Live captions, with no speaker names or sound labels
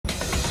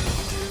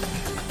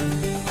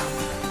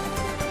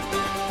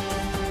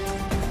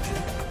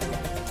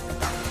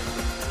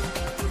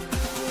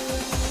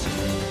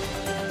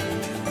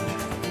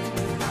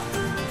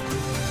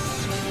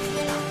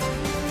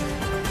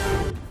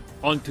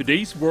On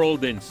today's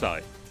World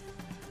Insight,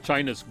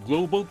 China's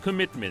global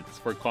commitments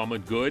for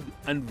common good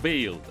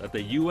unveiled at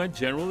the UN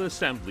General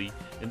Assembly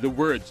in the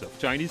words of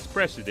Chinese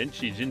President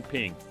Xi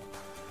Jinping.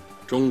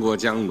 中国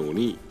将努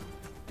力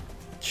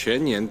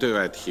全年对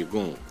外提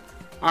供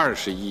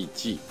20亿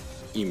剂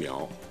疫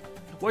苗。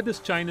 What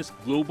does China's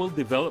Global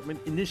Development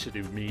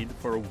Initiative mean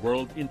for a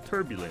world in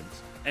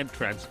turbulence and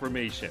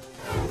transformation?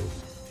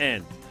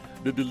 And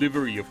the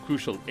delivery of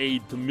crucial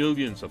aid to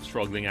millions of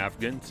struggling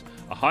Afghans,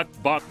 a hot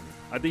button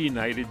at the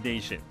United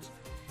Nations.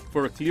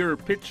 For a clearer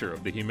picture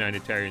of the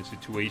humanitarian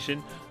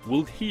situation,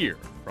 we'll hear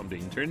from the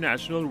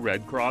International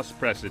Red Cross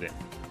president.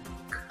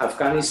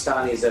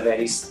 Afghanistan is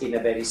in a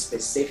very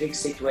specific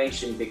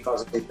situation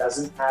because it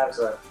doesn't have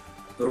a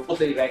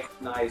broadly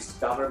recognized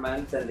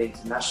government and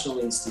international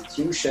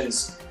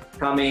institutions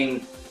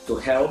coming to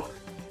help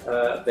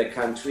the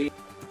country.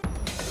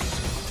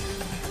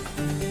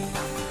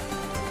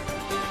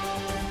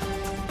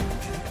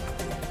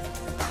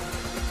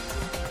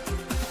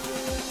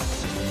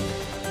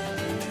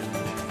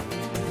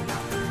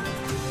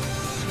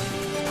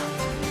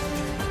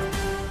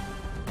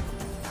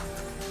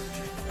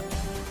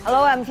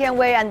 Hello, I'm Tian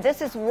Wei, and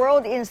this is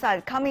World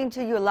Insight coming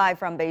to you live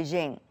from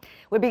Beijing.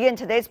 We begin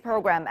today's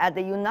program at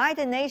the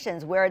United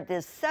Nations, where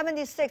the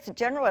 76th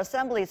General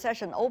Assembly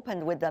session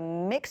opened with a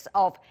mix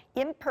of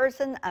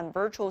in-person and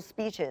virtual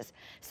speeches.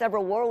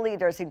 Several world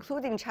leaders,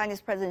 including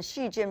Chinese President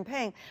Xi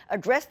Jinping,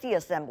 addressed the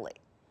assembly.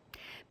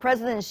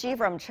 President Xi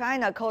from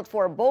China called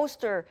for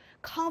bolster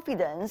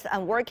confidence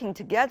and working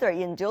together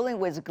in dealing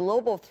with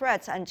global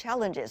threats and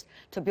challenges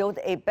to build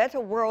a better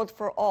world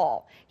for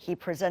all. He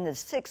presented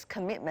 6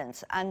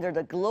 commitments under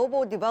the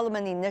Global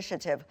Development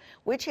Initiative,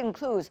 which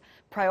includes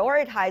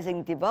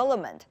prioritizing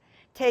development,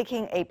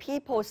 taking a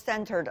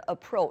people-centered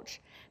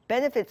approach,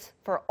 benefits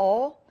for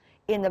all,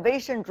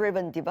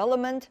 innovation-driven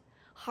development,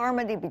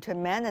 harmony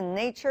between man and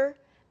nature,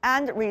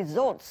 and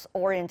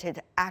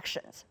results-oriented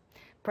actions.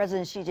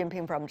 President Xi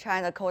Jinping from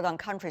China called on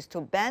countries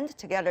to band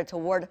together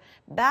toward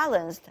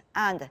balanced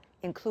and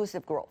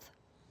inclusive growth.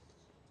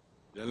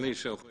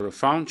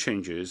 Profound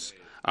changes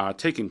are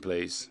taking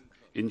place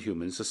in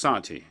human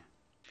society.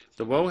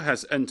 The world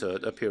has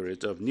entered a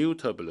period of new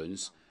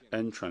turbulence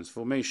and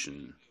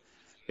transformation.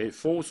 It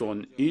falls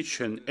on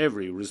each and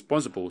every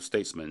responsible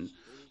statesman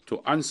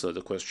to answer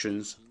the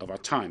questions of our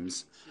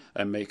times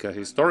and make a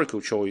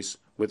historical choice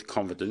with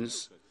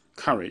confidence,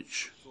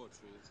 courage,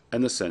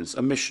 and a sense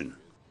of mission.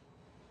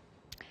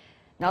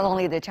 Not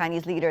only the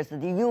Chinese leaders, the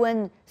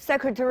UN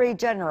Secretary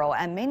General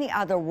and many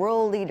other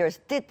world leaders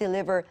did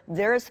deliver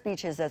their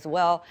speeches as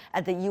well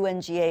at the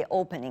UNGA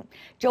opening.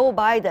 Joe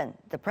Biden,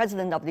 the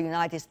President of the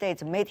United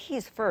States, made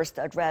his first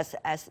address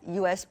as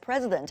U.S.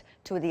 President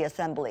to the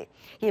Assembly.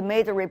 He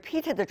made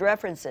repeated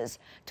references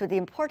to the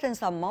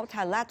importance of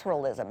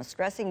multilateralism,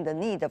 stressing the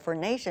need for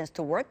nations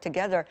to work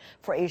together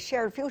for a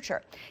shared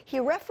future. He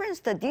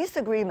referenced the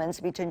disagreements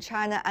between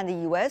China and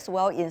the U.S.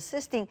 while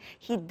insisting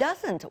he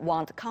doesn't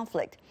want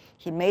conflict.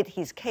 He made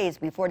his case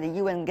before the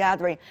UN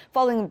gathering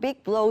following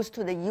big blows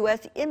to the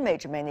U.S.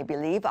 image, many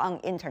believe, on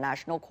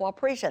international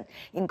cooperation,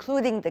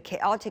 including the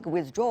chaotic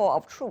withdrawal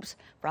of troops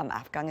from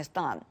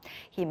Afghanistan.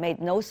 He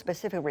made no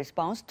specific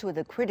response to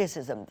the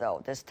criticism,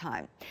 though, this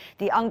time.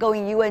 The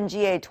ongoing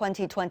UNGA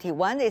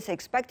 2021 is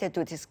expected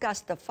to discuss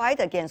the fight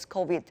against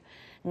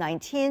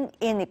COVID-19,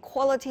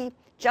 inequality,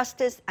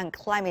 justice, and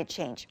climate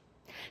change.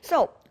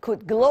 So,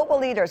 could global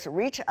leaders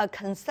reach a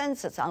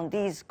consensus on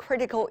these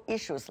critical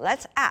issues?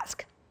 Let's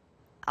ask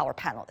our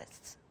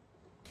panelists.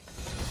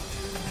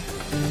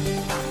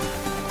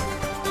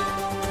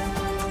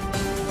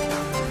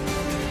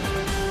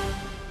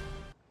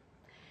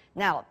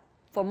 Now,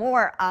 for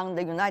more on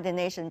the United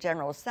Nations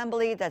General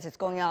Assembly that is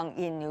going on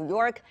in New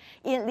York,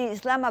 in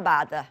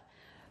Islamabad,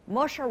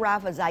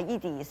 Mosharraf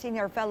Zaidi,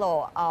 senior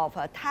fellow of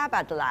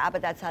Tabat Lab,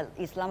 that's an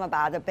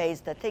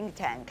Islamabad-based think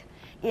tank.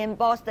 In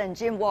Boston,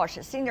 Jim Walsh,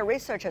 senior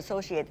research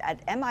associate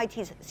at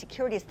MIT's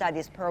Security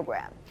Studies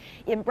program.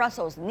 In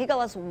Brussels,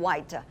 Nicholas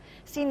White,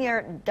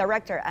 senior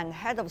director and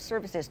head of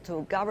services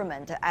to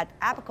government at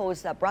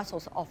APCO's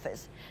Brussels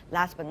office.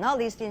 Last but not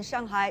least, in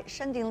Shanghai,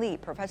 Shending Li,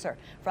 professor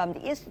from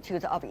the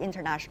Institute of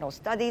International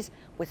Studies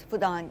with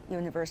Fudan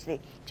University.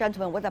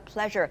 Gentlemen, what a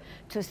pleasure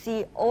to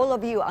see all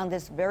of you on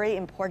this very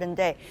important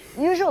day.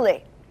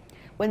 Usually,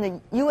 when the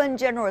UN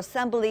General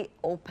Assembly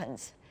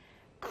opens,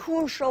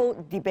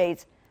 crucial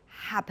debates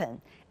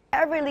happen.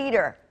 Every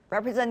leader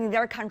representing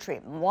their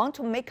country want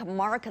to make a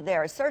mark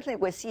there. Certainly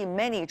we see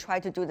many try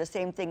to do the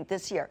same thing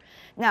this year.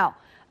 Now,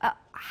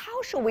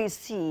 how should we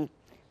see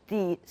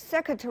the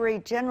Secretary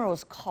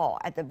General's call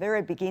at the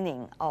very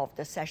beginning of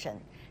the session,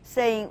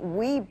 saying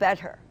we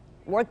better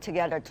work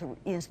together to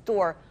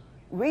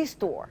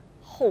restore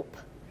hope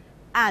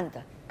and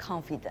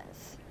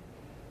confidence,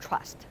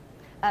 trust?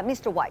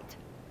 Mr. White.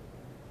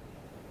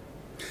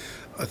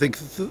 I think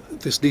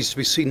this needs to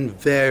be seen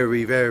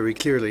very, very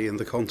clearly in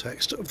the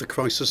context of the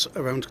crisis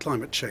around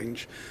climate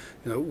change.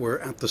 You know, we're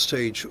at the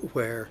stage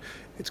where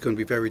It's going to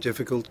be very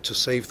difficult to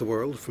save the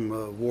world from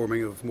a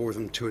warming of more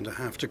than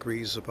 2.5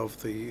 degrees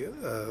above the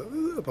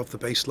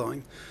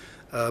baseline.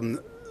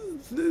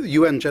 The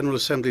UN General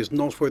Assembly is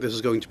not where this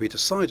is going to be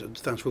decided.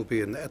 That will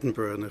be in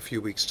Edinburgh in a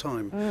few weeks'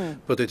 time.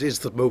 But it is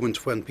the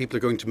moment when people are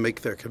going to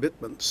make their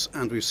commitments.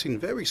 And we've seen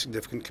very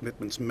significant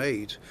commitments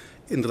made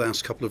in the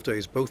last couple of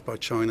days, both by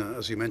China,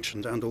 as you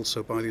mentioned, and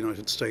also by the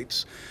United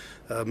States.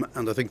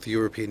 And I think the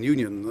European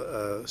Union,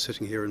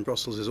 sitting here in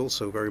Brussels, is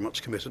also very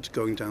much committed to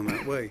going down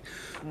that way.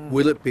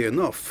 Will it be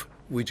enough?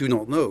 We do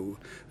not know.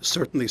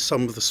 Certainly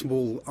some of the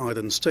small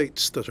island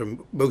states that are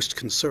most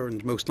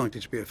concerned, most likely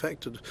to be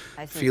affected,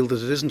 feel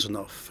that it isn't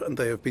enough, and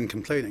they have been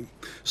complaining.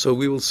 So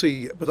we will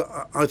see,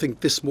 but I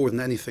think this more than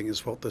anything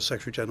is what the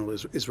Secretary General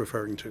is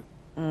referring to.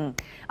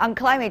 On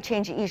climate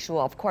change issue,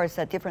 of course,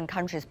 different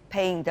countries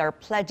paying their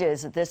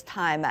pledges this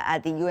time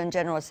at the UN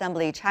General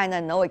Assembly, China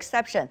no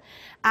exception.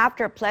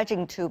 After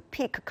pledging to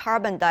peak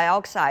carbon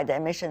dioxide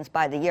emissions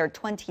by the year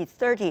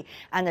 2030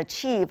 and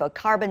achieve a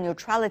carbon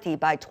neutrality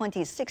by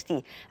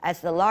 2060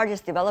 as the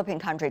largest developing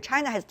country,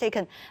 China has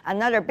taken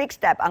another big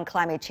step on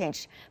climate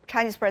change.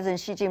 Chinese President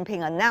Xi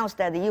Jinping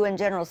announced at the UN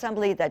General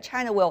Assembly that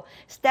China will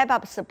step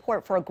up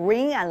support for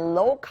green and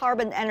low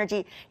carbon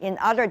energy in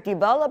other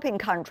developing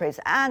countries,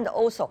 and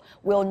also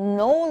will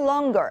no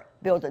longer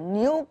build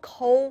new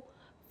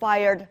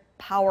coal-fired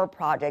power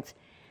projects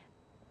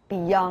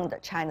beyond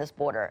China's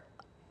border.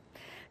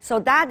 So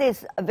that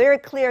is a very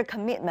clear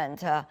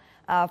commitment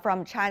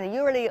from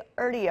China.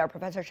 Earlier,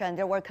 Professor Shen,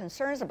 there were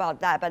concerns about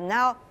that, but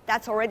now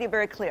that's already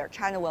very clear.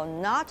 China will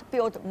not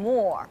build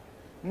more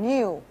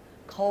new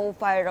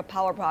coal-fired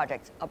power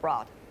projects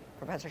abroad.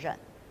 Professor Shen.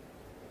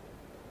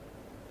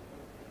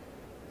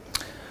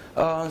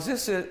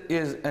 This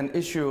is an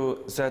issue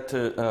that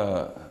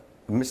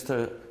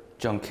Mr.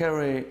 John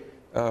Kerry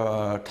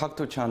talked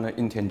to China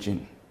in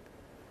Tianjin.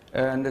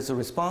 And the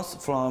response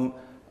from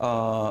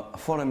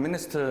Foreign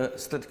Minister,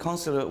 State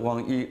Councilor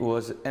Wang Yi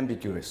was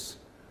ambiguous.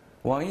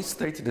 Wang Yi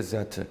stated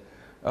that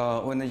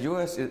when the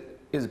U.S.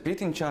 is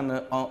beating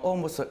China on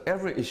almost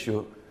every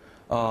issue,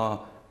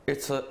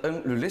 it's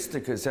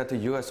unrealistic that the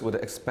U.S. would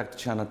expect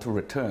China to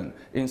return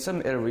in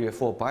some area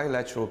for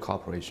bilateral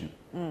cooperation.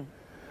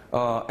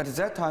 At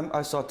that time,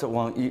 I thought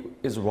Wang Yi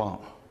is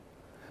wrong.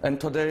 And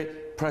today,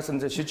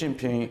 President Xi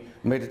Jinping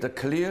made it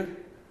clear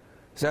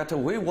that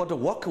we would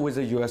work with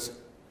the U.S.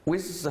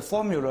 with the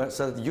formula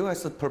that the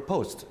U.S.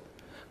 proposed.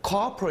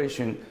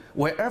 Cooperation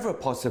wherever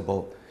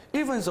possible,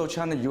 even though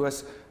China and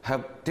U.S.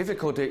 have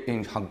difficulty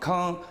in Hong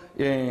Kong,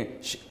 in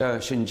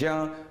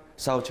Xinjiang,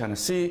 South China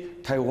Sea,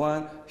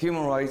 Taiwan,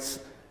 human rights,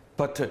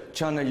 but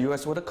China and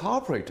U.S. would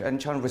cooperate, and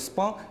China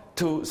respond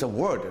to the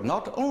world,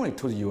 not only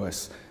to the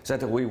U.S.,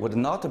 that we would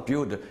not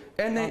build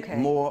any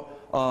more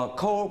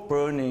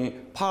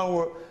coal-burning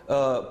power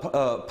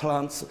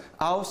plants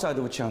outside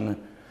of China.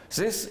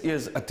 This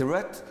is a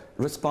direct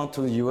response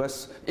to the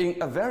U.S. in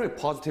a very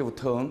positive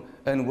tone,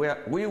 and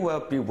we will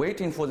be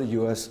waiting for the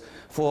U.S.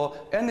 for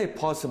any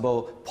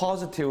possible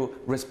positive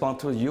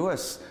response to the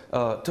U.S.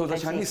 To the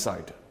Chinese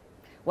side.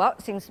 Well,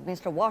 since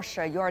Mr. Walsh,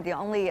 you are the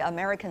only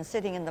American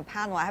sitting in the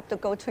panel, I have to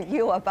go to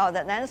you about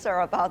an answer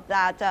about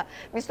that.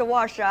 Mr.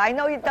 Walsh, I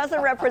know it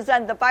doesn't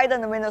represent the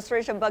Biden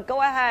administration, but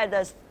go ahead,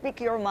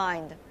 speak your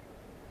mind.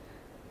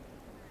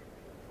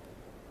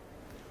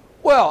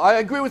 Well, I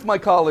agree with my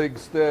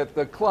colleagues that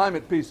the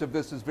climate piece of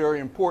this is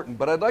very important,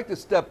 but I'd like to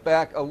step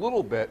back a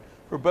little bit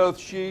for both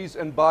Xi's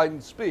and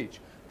Biden's speech.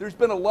 There's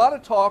been a lot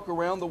of talk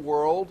around the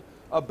world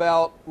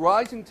about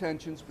rising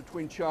tensions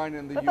between China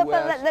and the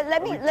U.S.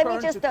 Let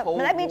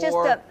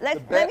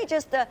me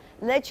just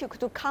let you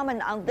to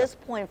comment on this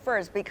point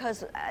first,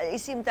 because it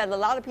seems that a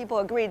lot of people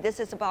agree this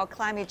is about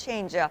climate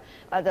change.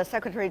 The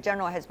Secretary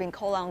General has been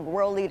calling on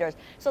world leaders.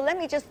 So let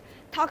me just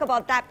talk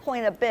about that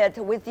point a bit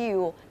with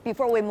you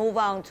before we move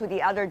on to the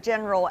other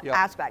general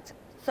aspects.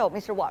 So,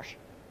 Mr. Walsh.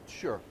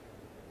 Sure.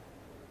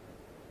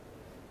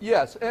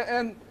 Yes,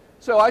 and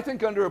so I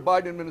think under a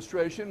Biden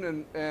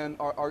administration, and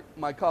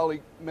my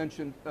colleague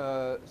mentioned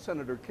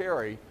Senator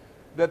Kerry,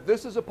 that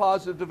this is a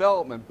positive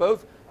development.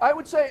 Both, I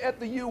would say at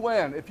the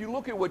UN, if you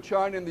look at what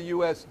China and the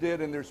US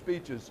did in their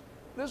speeches,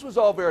 this was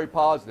all very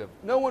positive.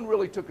 No one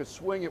really took a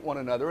swing at one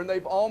another, and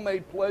they've all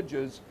made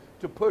pledges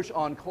to push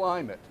on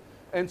climate.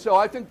 And so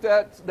I think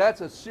that's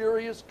a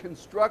serious,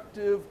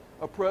 constructive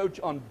approach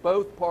on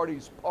both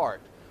parties' part.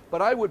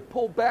 But I would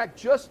pull back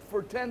just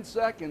for 10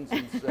 seconds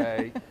and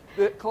say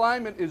that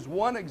climate is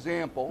one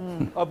example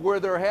of where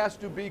there has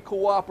to be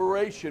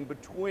cooperation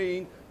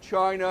between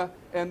China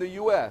and the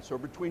U.S., or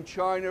between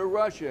China,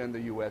 Russia, and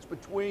the U.S.,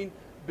 between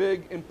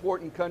big,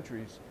 important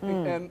countries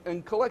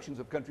and collections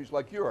of countries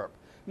like Europe.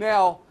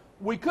 Now,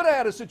 we could have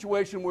had a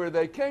situation where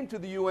they came to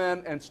the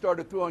UN and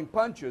started throwing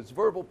punches,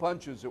 verbal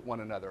punches at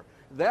one another.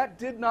 That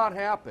did not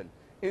happen.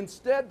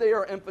 Instead, they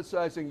are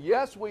emphasizing,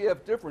 yes, we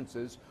have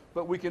differences,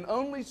 but we can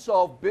only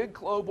solve big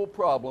global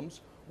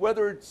problems,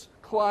 whether it's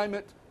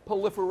climate,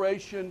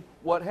 proliferation,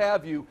 what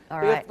have you,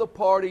 if the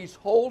parties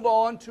hold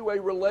on to a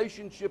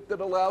relationship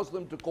that allows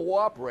them to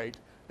cooperate.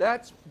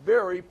 That's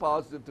very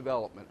positive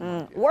development.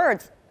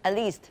 Words, at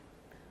least.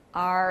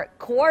 are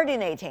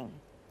coordinating,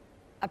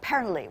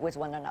 apparently, with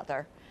one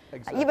another.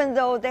 Exactly. Even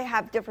though they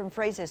have different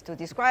phrases to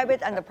describe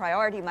it, and the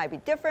priority might be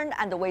different,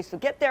 and the ways to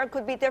get there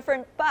could be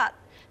different, but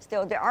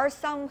still there are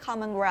some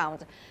common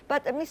ground.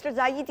 But Mr.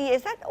 Zaidi,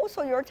 is that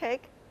also your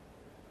take?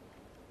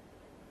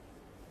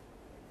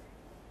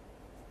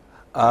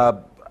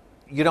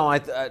 You know,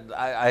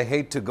 I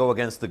hate to go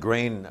against the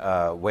grain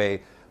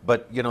way,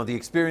 but you know, the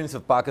experience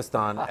of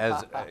Pakistan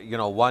as you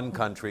know, one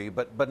country,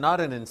 but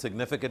not an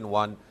insignificant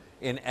one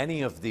in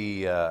any of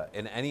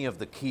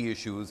the key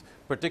issues,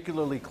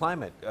 particularly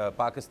climate.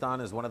 Pakistan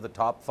is one of the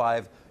top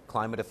 5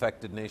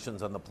 climate-affected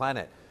nations on the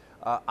planet.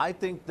 I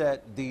think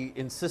that the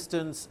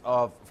insistence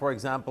of, for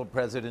example,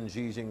 President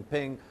Xi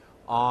Jinping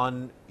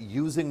on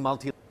using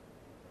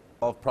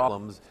multilateral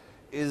problems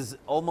is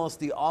almost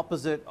the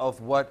opposite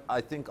of what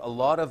I think a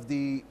lot of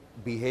the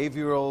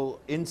behavioral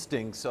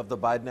instincts of the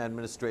Biden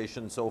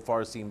administration so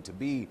far seem to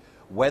be,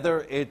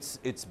 whether it's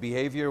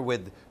behavior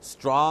with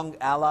strong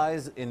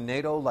allies in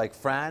NATO like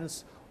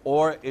France,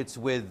 or it's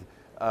with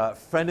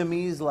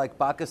frenemies like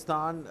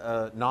Pakistan,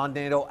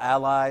 non-NATO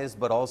allies,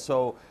 but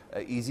also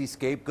easy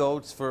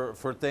scapegoats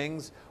for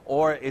things,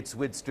 or it's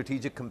with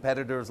strategic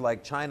competitors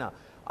like China.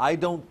 I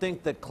don't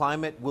think that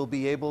climate will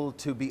be able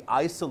to be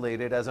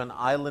isolated as an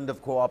island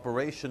of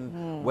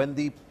cooperation when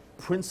the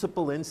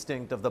principal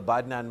instinct of the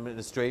Biden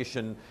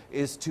administration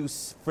is to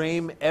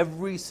frame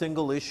every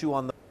single issue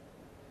on the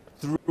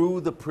through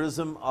the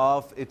prism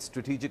of its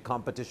strategic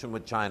competition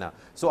with China.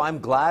 So I'm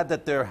glad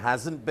that there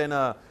hasn't been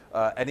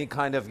any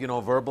kind of, you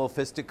know, verbal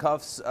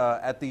fisticuffs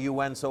at the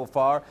UN so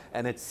far,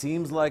 and it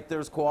seems like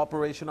there's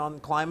cooperation on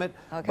climate.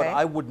 Okay. But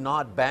I would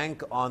not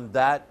bank on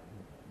that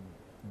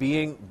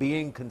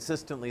being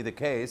consistently the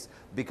case,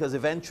 because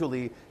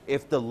eventually,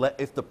 if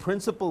the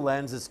principal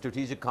lens is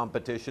strategic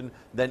competition,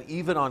 then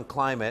even on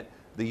climate,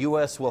 the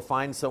U.S. will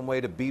find some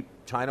way to beat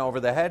China over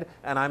the head,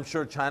 and I'm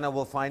sure China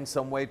will find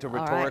some way to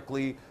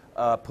rhetorically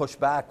push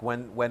back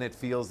when it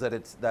feels that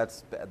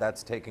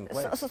that's taking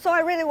place. So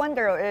I really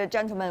wonder,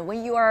 gentlemen,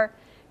 when you are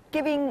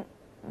giving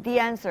the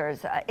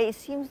answers, it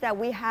seems that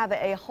we have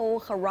a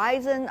whole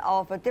horizon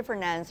of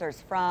different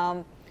answers,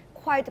 from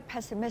quite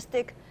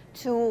pessimistic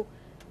to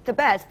the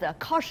best,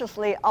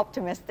 cautiously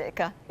optimistic,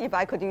 if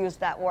I could use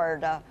that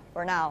word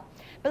for now.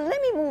 But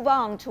let me move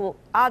on to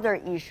other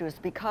issues,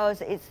 because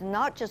it's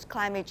not just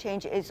climate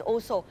change, it's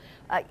also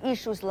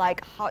issues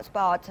like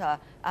hotspot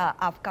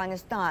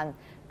Afghanistan.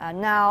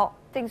 Now,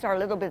 things are a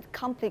little bit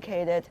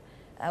complicated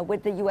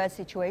with the U.S.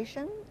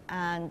 situation,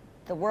 and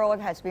the world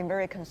has been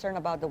very concerned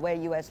about the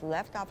way U.S.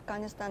 left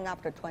Afghanistan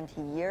after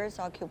 20 years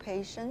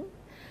occupation.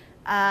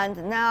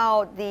 And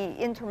now the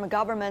interim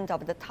government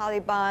of the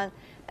Taliban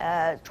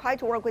try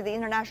to work with the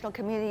international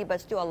community,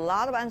 but still a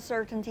lot of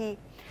uncertainty.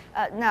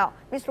 Now,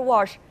 Mr.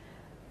 Walsh,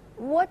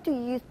 what do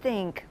you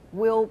think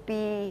will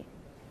be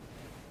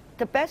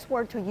the best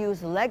word to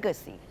use,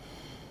 legacy,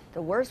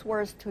 the worst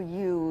words to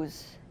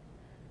use,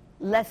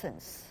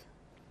 lessons,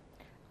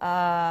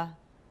 for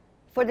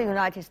the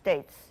United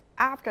States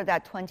after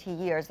that 20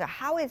 years?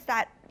 How is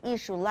that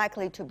issue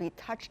likely to be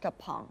touched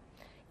upon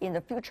in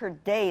the future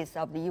days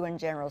of the UN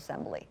General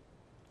Assembly?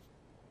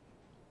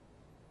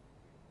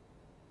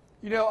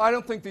 You know, I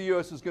don't think the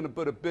U.S. is going to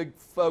put a big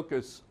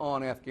focus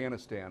on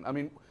Afghanistan. I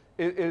mean,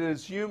 it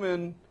is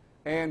human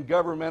and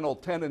governmental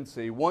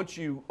tendency, once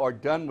you are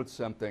done with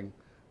something,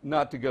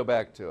 not to go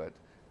back to it,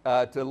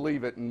 to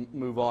leave it and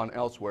move on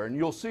elsewhere. And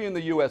you'll see in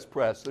the U.S.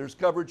 press, there's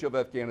coverage of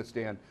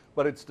Afghanistan,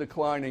 but it's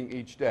declining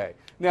each day.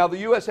 Now, the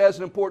U.S. has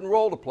an important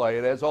role to play.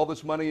 It has all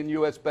this money in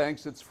U.S.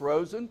 banks that's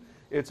frozen.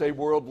 It's a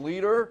world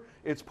leader.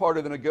 It's part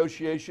of the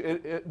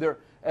negotiation.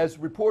 As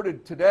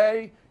reported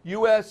today,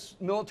 U.S.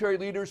 military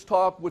leaders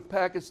talk with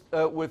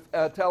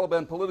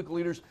Taliban political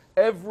leaders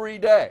every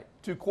day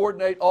to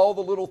coordinate all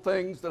the little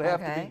things that have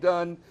to be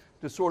done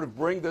to sort of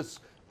bring this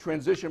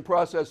transition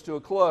process to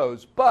a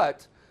close.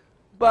 But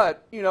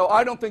you know,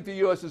 I don't think the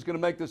U.S. is going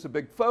to make this a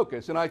big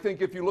focus. And I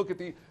think if you look at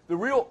the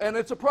real, and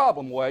it's a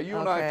problem, Wei, you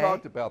and I have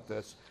talked about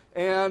this,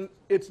 and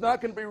it's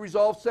not going to be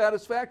resolved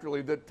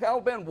satisfactorily. The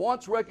Taliban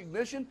wants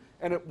recognition,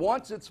 and it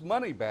wants its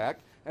money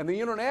back. And the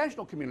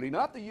international community,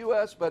 not the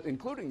U.S., but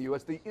including the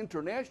U.S., the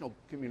international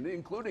community,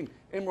 including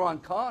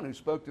Imran Khan, who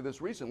spoke to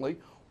this recently,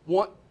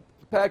 want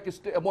the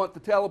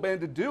Taliban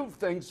to do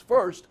things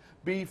first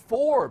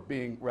before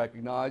being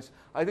recognized.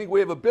 I think we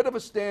have a bit of a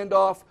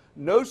standoff.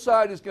 No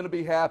side is going to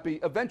be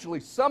happy. Eventually,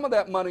 some of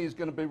that money is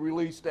going to be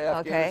released to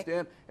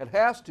Afghanistan. It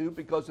has to,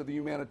 because of the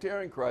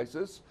humanitarian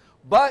crisis.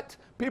 But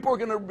people are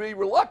going to be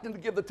reluctant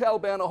to give the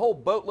Taliban a whole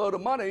boatload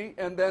of money,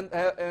 and then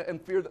and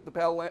fear that the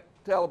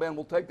Taliban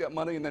will take that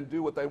money and then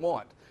do what they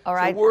want. All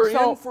right. So we're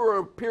in for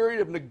a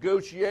period of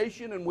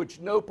negotiation in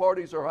which no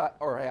parties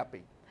are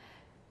happy.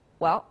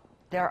 Well,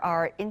 there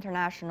are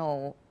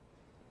international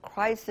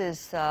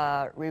crisis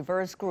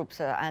reverse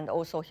groups and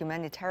also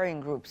humanitarian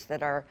groups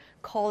that are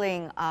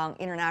calling on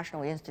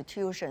international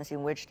institutions,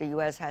 in which the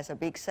U.S. has a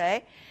big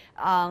say,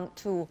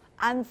 to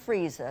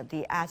unfreeze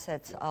the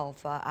assets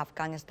of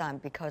Afghanistan,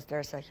 because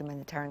there's a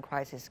humanitarian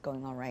crisis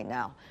going on right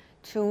now.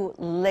 Too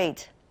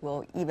late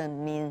will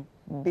even mean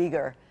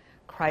bigger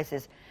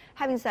crisis.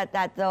 Having said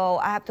that, though,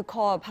 I have to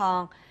call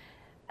upon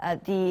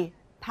the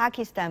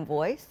Pakistan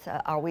voice.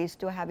 Are we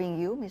still having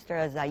you,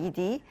 Mr.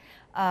 Zaidi?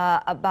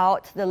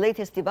 About the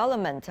latest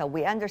development.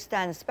 We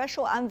understand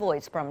special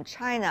envoys from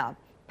China,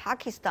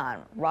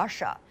 Pakistan,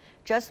 Russia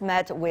just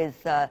met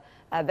with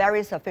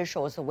various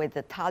officials with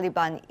the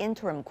Taliban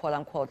interim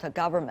quote-unquote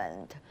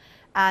government.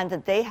 And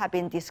they have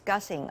been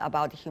discussing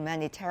about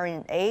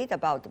humanitarian aid,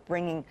 about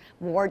bringing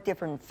more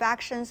different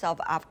factions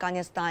of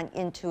Afghanistan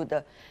into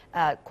the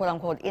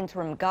quote-unquote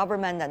interim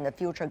government and the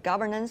future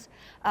governance.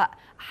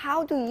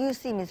 How do you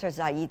see, Mr.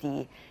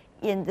 Zaidi,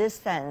 in this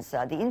sense,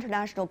 the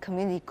international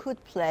community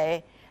could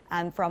play?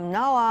 And from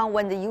now on,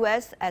 when the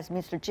U.S., as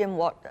Mr. Jim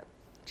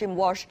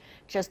Walsh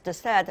just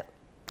said,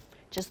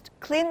 just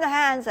clean the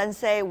hands and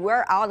say,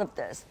 we're out of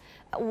this.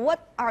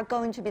 What are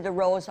going to be the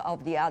roles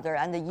of the other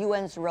and the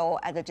UN's role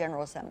at the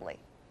General Assembly?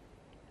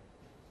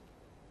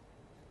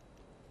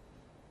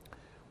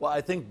 Well, I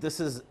think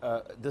this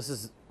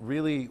is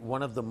really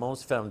one of the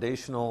most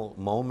foundational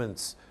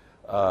moments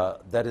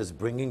that is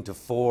bringing to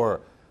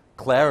fore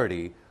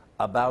clarity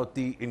about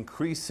the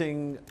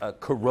increasing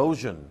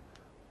corrosion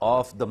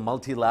of the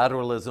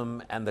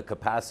multilateralism and the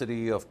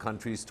capacity of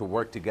countries to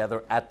work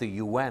together at the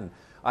UN.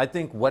 I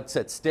think what's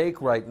at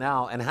stake right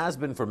now, and has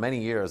been for many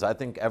years, I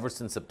think ever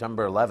since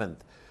September 11th,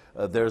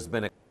 there's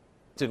been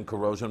a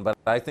corrosion, but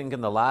I think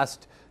in the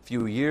last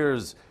few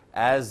years,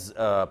 as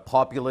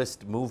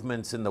populist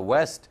movements in the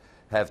West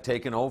have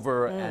taken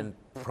over and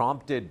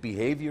prompted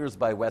behaviors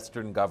by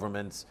Western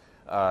governments,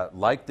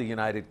 like the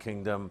United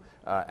Kingdom,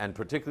 and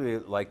particularly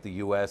like the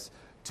US,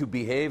 to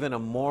behave in a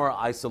more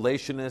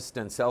isolationist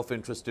and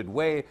self-interested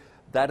way,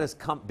 that has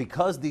come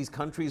because these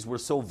countries were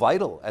so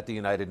vital at the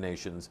United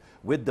Nations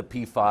with the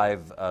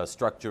P5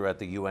 structure at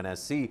the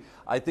UNSC.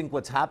 I think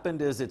what's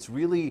happened is it's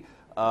really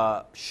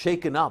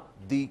shaken up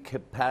the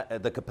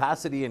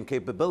capacity and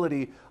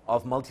capability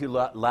of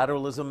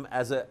multilateralism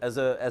as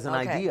an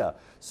idea.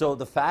 So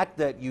the fact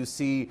that you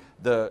see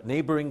the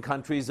neighboring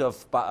countries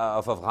of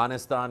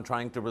Afghanistan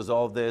trying to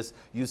resolve this,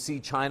 you see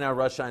China,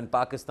 Russia, and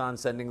Pakistan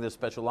sending their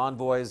special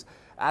envoys,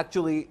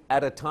 actually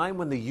at a time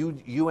when the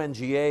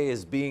UNGA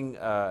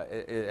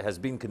has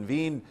been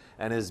convened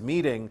and is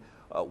meeting,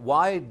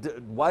 why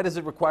does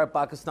it require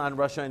Pakistan,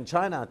 Russia, and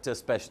China to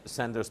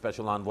send their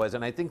special envoys?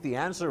 And I think the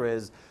answer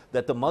is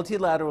that the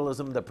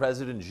multilateralism that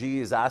President Xi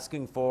is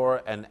asking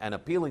for and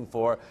appealing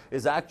for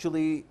is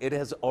actually, it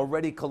has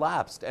already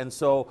collapsed. And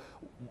so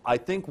I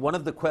think one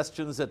of the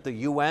questions that the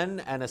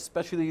UN and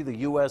especially the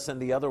US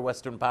and the other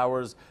Western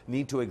powers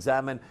need to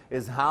examine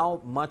is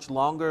how much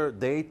longer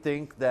they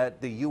think that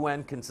the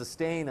UN can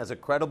sustain as a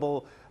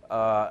credible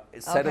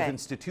set of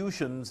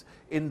institutions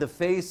in the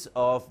face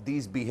of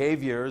these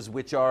behaviors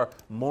which are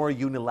more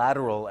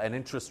unilateral and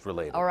interest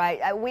related. All right,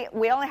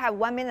 we only have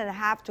 1.5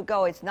 minutes to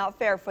go. It's not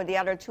fair for the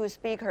other two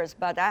speakers,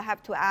 but I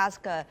have to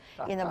ask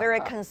in a very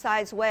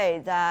concise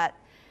way that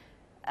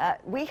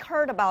we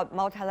heard about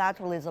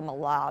multilateralism a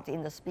lot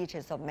in the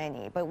speeches of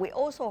many, but we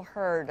also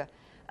heard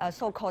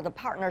so-called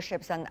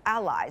partnerships and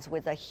allies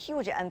with a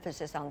huge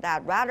emphasis on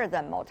that rather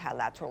than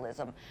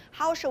multilateralism.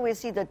 How should we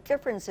see the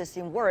differences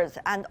in words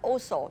and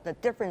also the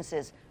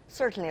differences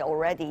certainly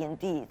already in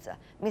deeds?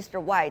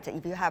 Mr. White,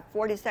 if you have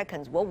 40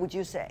 seconds, what would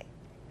you say?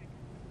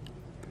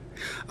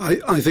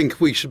 I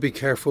think we should be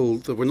careful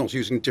that we're not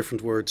using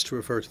different words to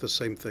refer to the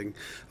same thing.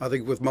 I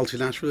think with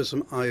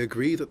multilateralism, I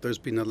agree that there's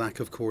been a lack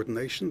of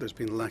coordination, there's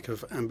been a lack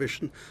of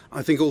ambition.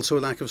 I think also a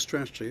lack of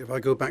strategy. If I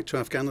go back to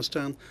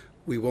Afghanistan,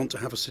 we want to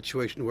have a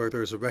situation where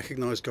there is a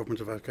recognized government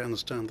of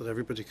Afghanistan that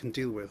everybody can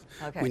deal with.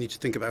 We need to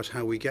think about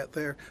how we get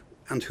there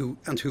and who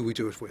we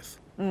do it with.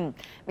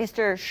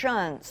 Mr.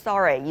 Shen,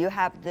 sorry, you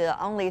have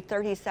only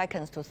 30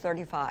 seconds to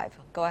 35.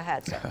 Go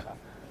ahead, sir.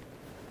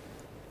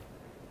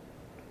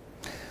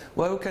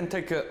 Well, we can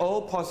take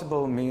all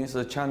possible means,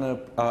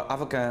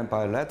 China-Afghan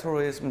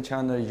bilateralism,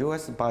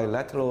 China-US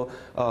bilateral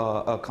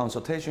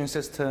consultation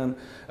system,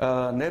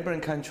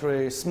 neighboring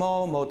country,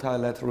 small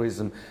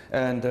multilateralism,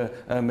 and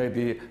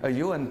maybe a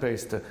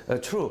UN-based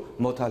true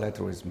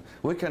multilateralism.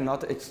 We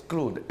cannot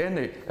exclude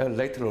any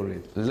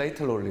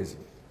lateralism.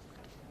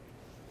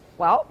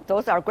 Well,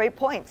 those are great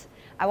points.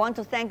 I want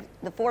to thank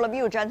the four of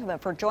you gentlemen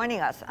for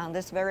joining us on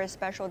this very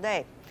special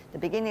day. The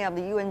beginning of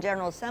the UN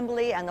General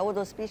Assembly and all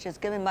those speeches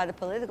given by the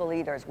political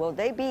leaders, will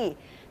they be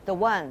the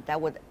one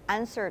that would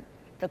answer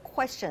the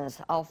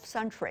questions of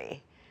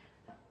century?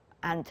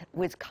 And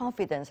with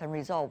confidence and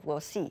resolve, we'll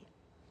see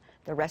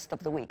the rest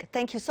of the week.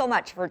 Thank you so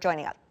much for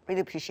joining us.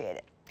 Really appreciate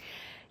it.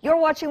 You're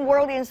watching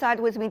World Insight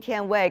with me,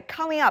 Tian Wei.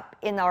 Coming up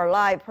in our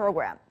live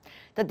program,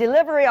 the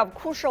delivery of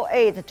crucial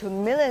aid to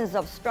millions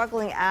of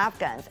struggling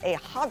Afghans, a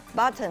hot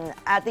button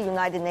at the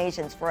United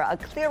Nations. For a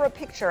clearer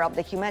picture of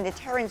the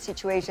humanitarian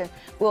situation,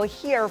 we'll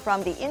hear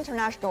from the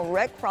International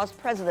Red Cross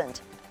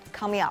president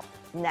coming up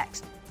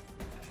next.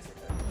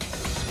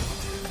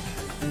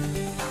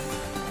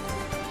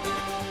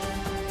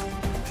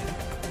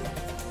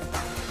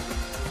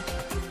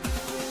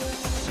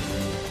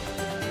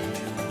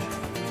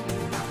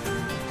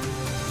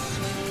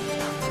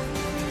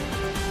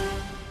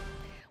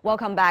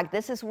 Welcome back.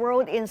 This is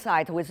World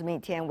Insight with me,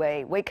 Tian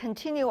Wei. We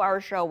continue our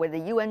show with the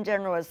UN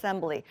General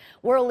Assembly.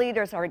 World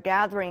leaders are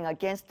gathering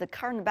against the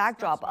current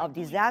backdrop of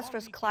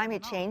disastrous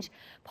climate change,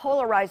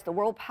 polarized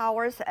world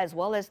powers, as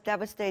well as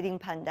devastating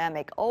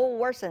pandemic, all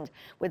worsened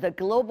with a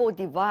global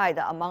divide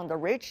among the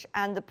rich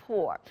and the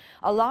poor.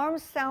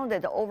 Alarms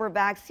sounded over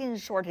vaccine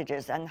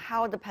shortages and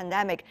how the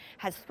pandemic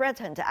has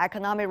threatened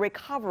economic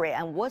recovery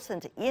and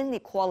worsened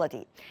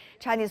inequality.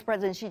 Chinese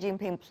President Xi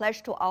Jinping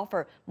pledged to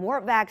offer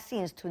more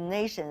vaccines to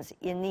nations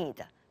in need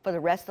for the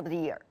rest of the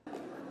year.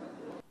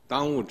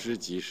 当务之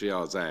急是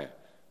要在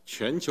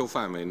全球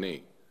范围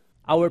内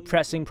Our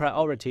pressing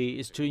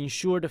priority is to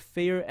ensure the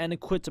fair and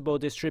equitable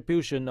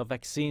distribution of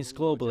vaccines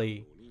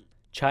globally.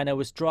 China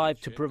will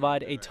strive to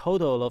provide a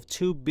total of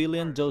 2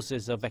 billion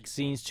doses of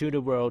vaccines to the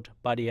world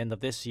by the end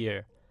of this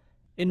year.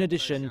 In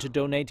addition to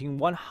donating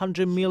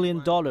 $100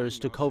 million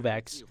to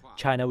COVAX,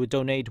 China will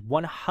donate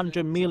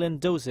 100 million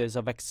doses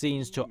of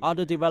vaccines to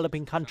other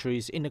developing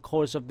countries in the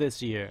course of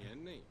this year.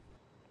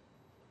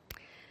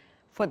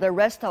 For the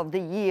rest of the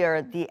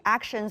year, the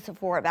actions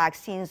for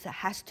vaccines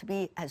has to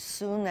be as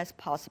soon as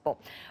possible.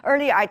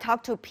 Earlier, I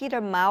talked to Peter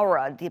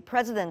Maurer, the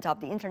president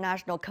of the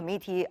International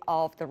Committee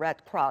of the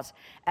Red Cross.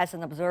 As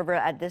an observer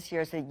at this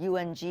year's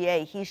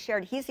UNGA, he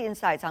shared his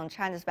insights on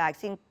China's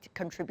vaccine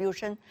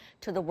contribution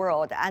to the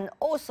world and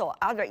also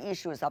other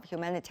issues of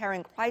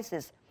humanitarian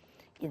crisis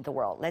in the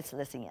world. Let's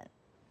listen in.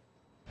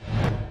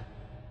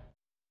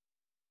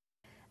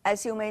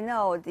 As you may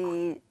know,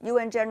 the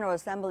UN General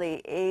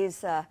Assembly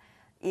is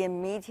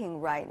in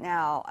meeting right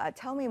now.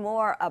 Tell me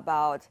more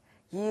about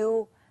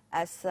you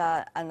as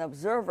an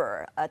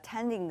observer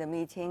attending the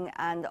meeting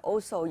and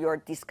also your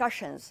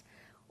discussions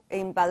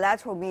in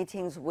bilateral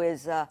meetings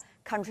with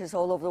countries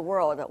all over the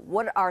world.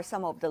 What are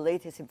some of the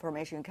latest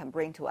information you can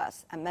bring to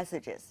us and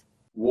messages?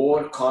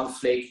 War,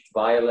 conflict,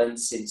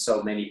 violence in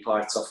so many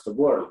parts of the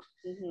world.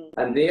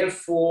 And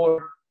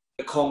therefore,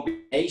 the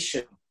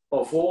combination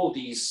of all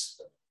these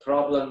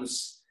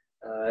problems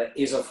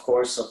is, of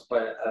course,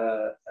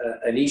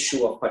 an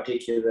issue of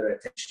particular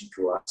attention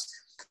to us.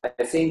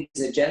 I think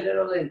the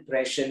general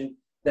impression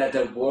that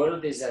the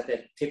world is at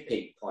a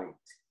tipping point,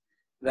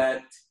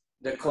 that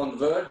the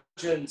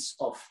convergence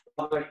of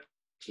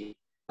poverty,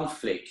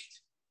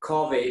 conflict,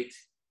 COVID,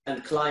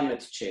 and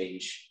climate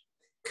change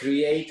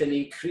create an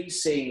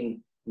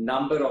increasing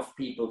number of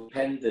people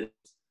dependent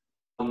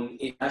on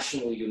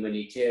international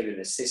humanitarian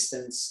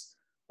assistance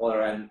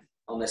or on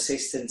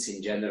assistance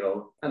in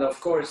general. And of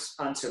course,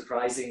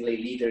 unsurprisingly,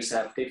 leaders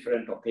have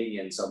different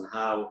opinions on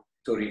how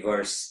to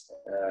reverse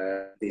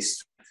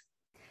this.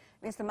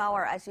 Mr.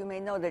 Maurer, as you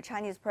may know, the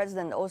Chinese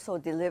president also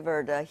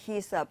delivered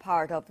his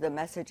part of the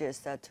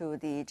messages to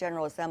the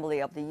General Assembly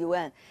of the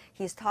UN.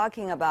 He's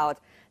talking about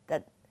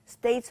that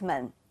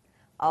statesmen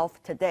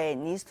of today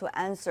needs to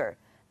answer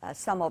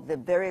some of the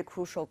very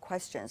crucial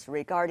questions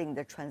regarding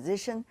the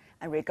transition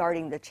and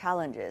regarding the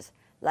challenges,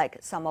 like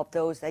some of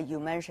those that you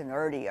mentioned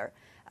earlier.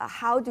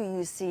 How do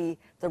you see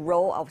the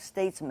role of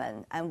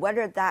statesmen and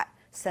whether that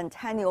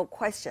centennial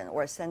question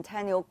or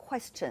centennial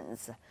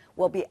questions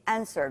will be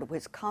answered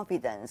with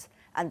confidence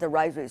and the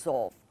right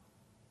resolve?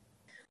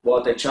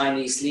 What the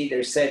Chinese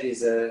leader said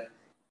is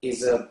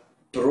a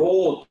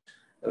broad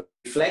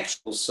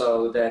reflection,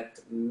 so that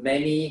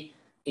many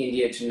in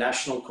the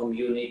international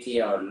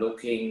community are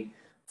looking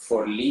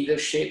for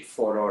leadership,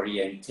 for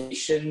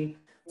orientation,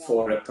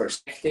 for a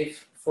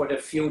perspective for the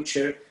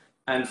future,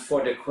 and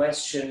for the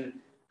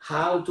question,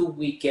 how do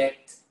we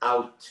get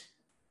out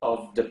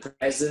of the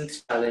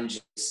present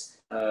challenges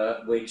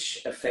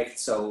which affect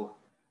so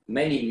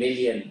many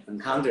million and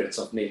hundreds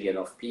of millions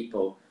of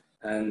people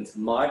and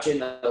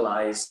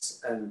marginalize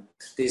and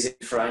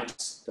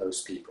disenfranchise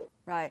those people.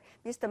 Right.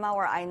 Mr.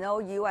 Maurer, I know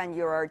you and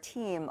your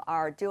team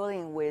are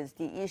dealing with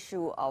the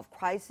issue of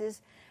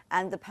crisis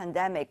and the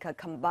pandemic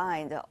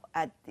combined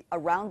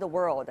around the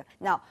world.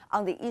 Now,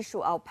 on the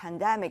issue of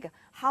pandemic,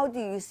 how do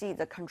you see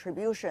the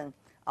contribution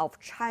of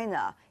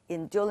China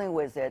in dealing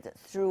with it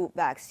through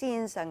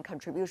vaccines and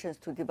contributions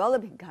to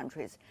developing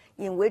countries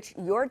in which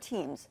your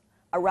teams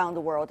around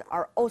the world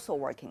are also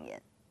working in?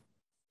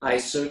 I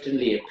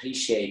certainly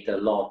appreciate a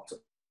lot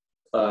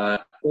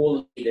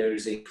all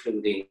leaders,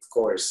 including, of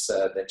course,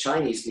 the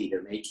Chinese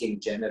leader, making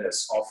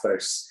generous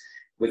offers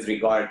with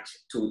regard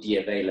to the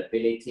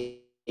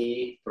availability,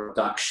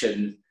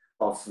 production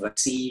of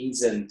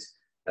vaccines, and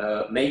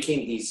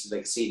making these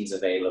vaccines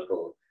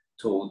available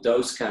to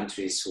those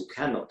countries who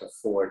cannot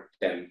afford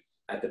them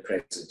at the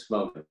present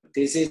moment.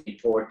 This is an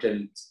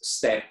important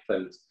step,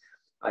 and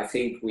I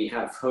think we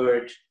have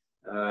heard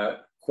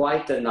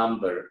quite a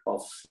number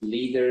of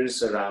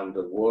leaders around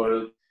the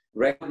world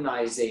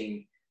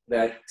recognizing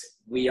that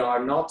we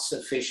are not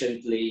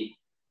sufficiently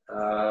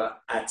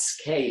at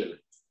scale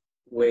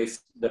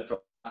with the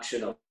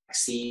production of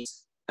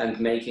vaccines and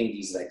making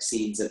these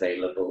vaccines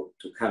available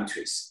to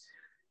countries.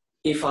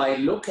 If I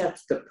look at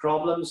the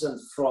problems and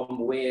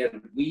from where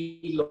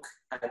we look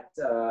at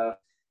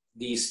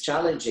these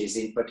challenges,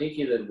 in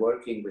particular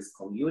working with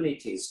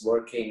communities,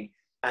 working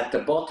at the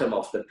bottom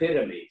of the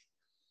pyramid,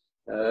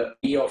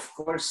 We, of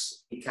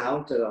course,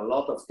 encounter a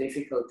lot of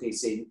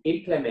difficulties in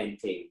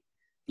implementing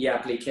the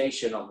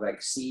application of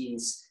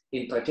vaccines,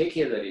 in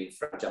particular in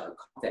fragile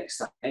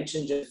contexts. I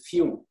mentioned just a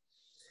few.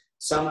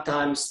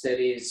 Sometimes there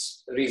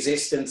is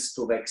resistance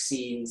to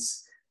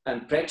vaccines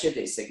and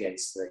prejudice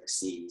against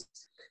vaccines.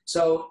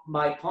 So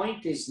my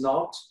point is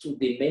not to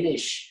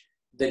diminish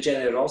the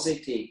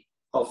generosity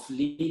of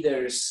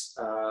leaders'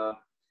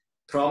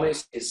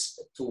 promises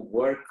to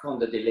work on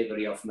the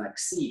delivery of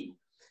vaccine.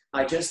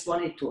 I just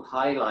wanted to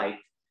highlight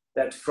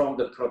that from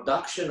the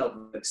production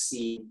of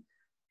vaccine,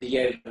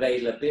 the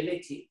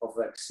availability of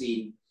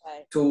vaccine,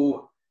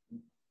 to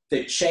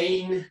the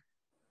chain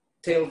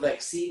till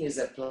vaccine is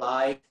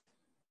applied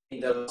in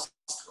the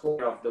last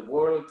corner of the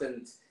world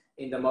and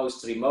in the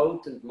most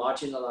remote and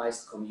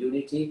marginalized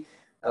community,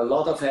 a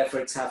lot of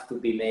efforts have to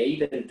be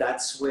made, and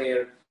that's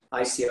where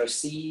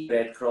ICRC,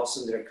 Red Cross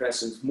and the Red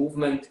Crescent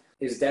movement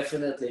is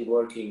definitely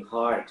working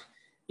hard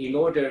in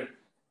order,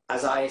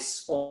 as I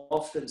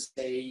often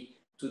say,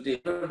 to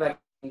deliver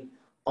vaccine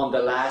on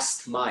the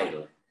last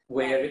mile,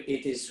 where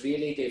it is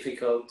really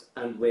difficult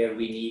and where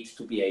we need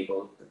to be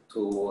able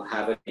to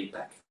have an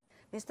impact.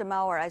 Mr.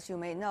 Maurer, as you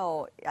may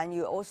know, and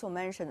you also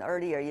mentioned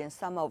earlier, in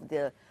some of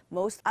the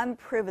most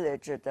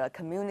unprivileged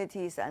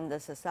communities and the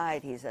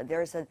societies,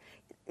 there's a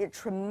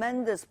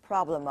tremendous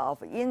problem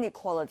of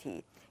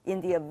inequality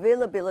in the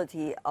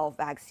availability of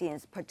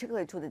vaccines,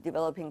 particularly to the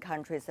developing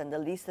countries and the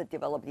least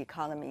developed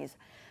economies.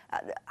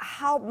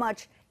 How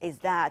much is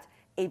that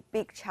a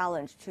big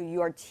challenge to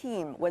your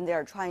team when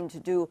they're trying to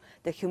do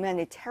the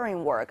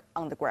humanitarian work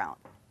on the ground?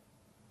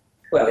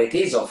 Well, it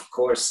is, of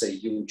course, a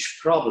huge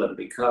problem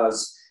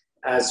because,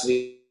 as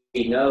we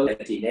know,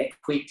 that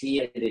inequity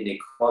and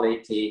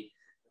inequality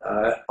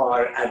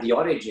are at the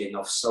origin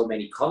of so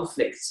many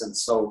conflicts and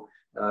so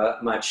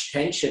much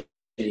tension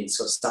in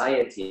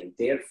society. And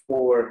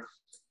therefore,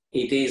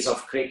 it is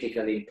of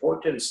critical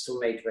importance to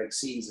make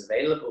vaccines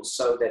available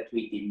so that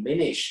we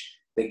diminish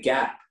the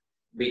gap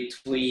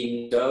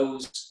between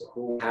those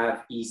who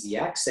have easy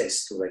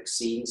access to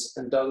vaccines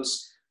and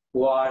those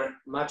who are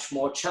much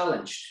more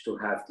challenged to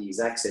have these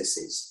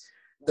accesses.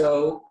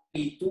 So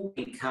we do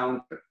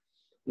encounter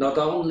not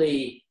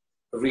only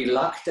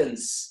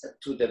reluctance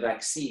to the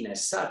vaccine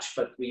as such,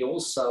 but we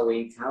also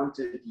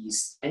encounter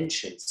these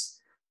tensions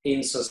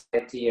in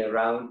society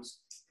around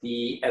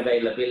the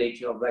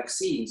availability of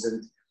vaccines.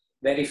 And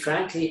very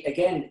frankly,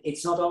 again,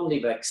 it's not only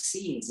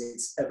vaccines,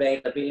 it's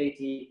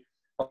availability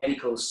of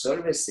medical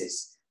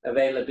services,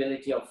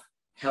 availability of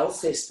health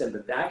system,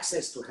 and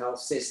access to health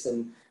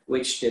system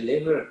which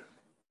deliver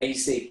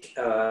basic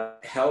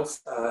health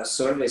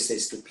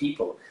services to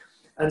people.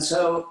 And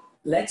so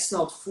let's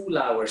not fool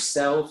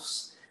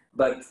ourselves,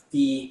 but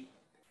the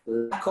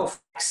lack of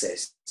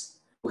access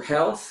to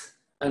health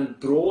and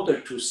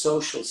broader to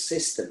social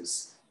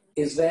systems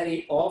is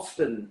very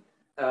often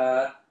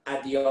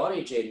at the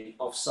origin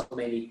of so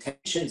many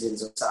tensions in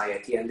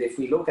society. And if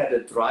we look at the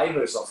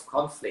drivers of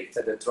conflict,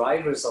 at the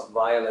drivers of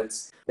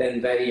violence,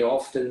 then very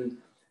often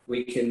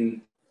we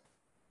can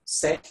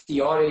set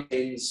the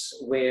origins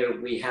where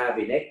we have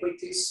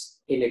inequities,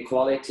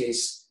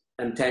 inequalities,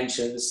 and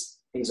tensions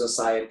in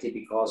society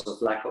because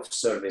of lack of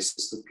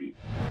services to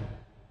people.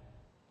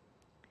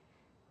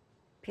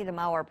 Peter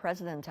Maurer,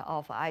 president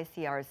of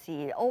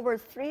ICRC. Over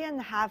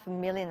 3.5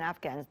 million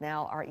Afghans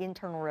now are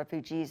internal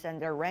refugees, and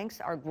their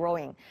ranks are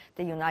growing.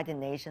 The United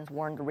Nations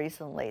warned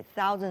recently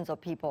thousands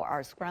of people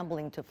are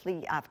scrambling to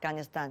flee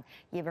Afghanistan,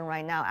 even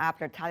right now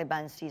after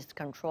Taliban seized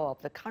control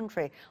of the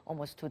country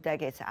almost 2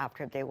 decades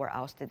after they were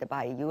ousted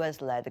by a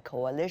U.S.-led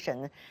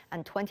coalition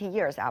and 20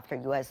 years after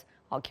U.S.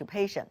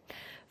 occupation.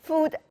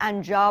 Food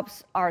and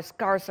jobs are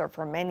scarcer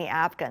for many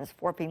Afghans,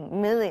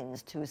 forcing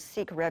millions to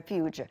seek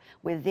refuge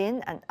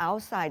within and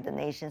outside the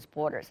nation's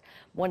borders.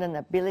 More than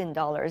 $1 billion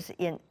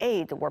in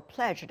aid were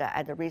pledged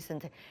at the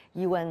recent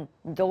UN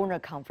donor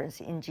conference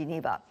in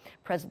Geneva.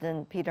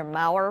 President Peter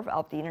Maurer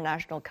of the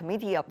International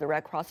Committee of the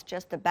Red Cross,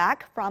 just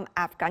back from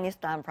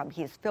Afghanistan from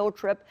his field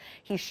trip,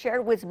 he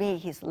shared with me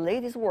his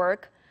latest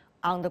work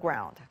on the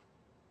ground.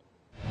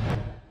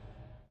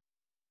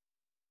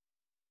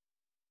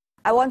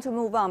 I want to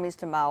move on,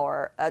 Mr.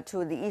 Maurer,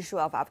 to the issue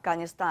of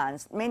Afghanistan.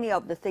 Many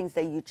of the things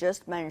that you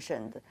just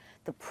mentioned,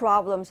 the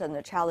problems and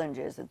the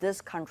challenges that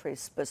this country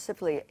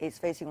specifically is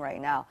facing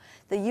right now.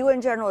 The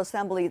UN General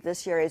Assembly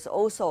this year is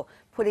also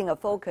putting a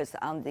focus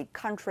on the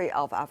country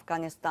of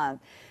Afghanistan.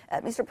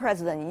 Mr.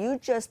 President, you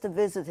just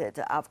visited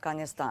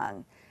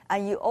Afghanistan,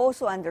 and you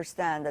also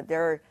understand that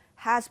there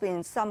has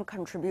been some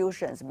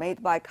contributions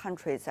made by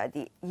countries at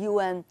the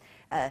UN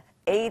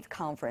aid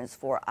conference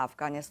for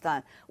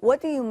Afghanistan.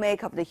 What do you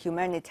make of the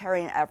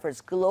humanitarian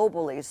efforts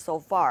globally so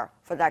far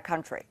for that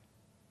country?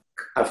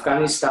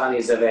 Afghanistan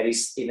is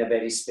in a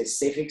very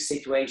specific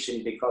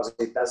situation because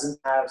it doesn't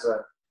have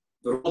a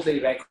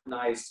broadly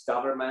recognized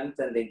government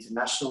and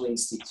international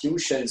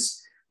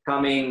institutions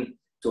coming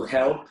to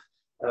help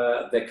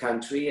the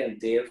country, and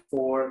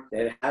therefore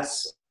there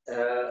has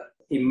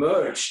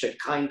emerged a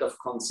kind of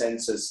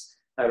consensus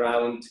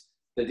around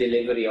the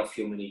delivery of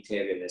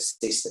humanitarian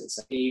assistance.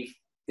 I believe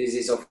this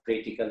is of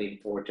critical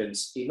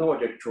importance in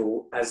order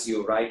to, as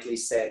you rightly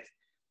said,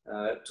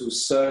 to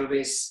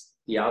service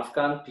the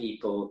Afghan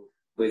people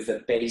with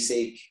the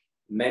basic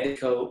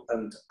medical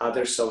and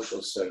other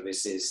social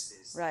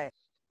services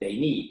they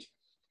need.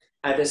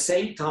 At the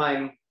same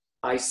time,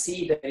 I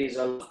see there is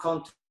a lot of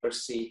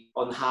controversy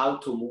on how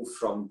to move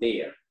from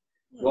there.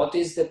 What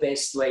is the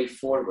best way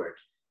forward?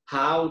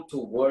 How to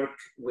work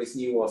with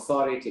new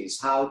authorities,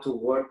 how to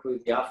work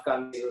with the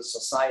Afghan civil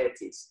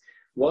societies.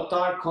 What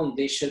are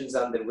conditions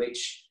under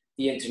which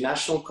the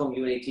international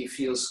community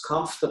feels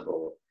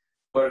comfortable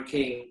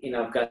working in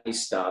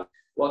Afghanistan?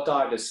 What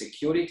are the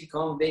security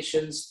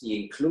conditions,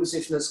 the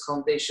inclusiveness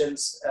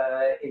conditions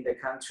in the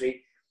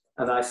country?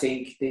 And I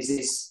think this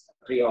is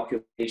a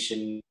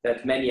preoccupation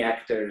that many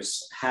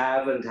actors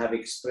have and have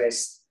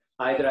expressed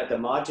either at the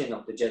margin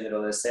of the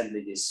General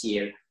Assembly this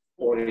year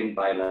or in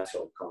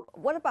bilateral contact.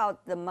 What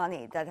about the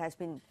money that has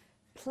been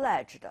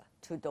pledged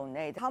to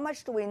donate? How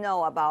much do we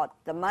know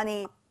about the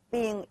money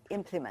being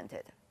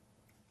implemented?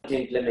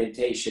 The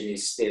implementation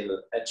is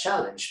still a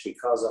challenge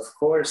because, of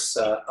course,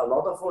 a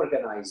lot of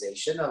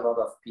organization, a lot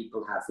of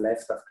people have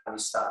left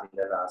Afghanistan in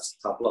the last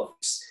couple of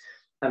weeks.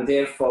 And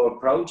therefore,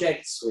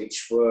 projects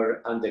which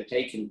were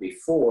undertaken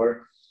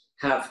before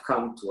have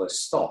come to a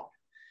stop.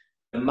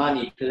 The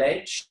money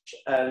pledged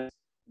and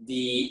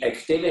the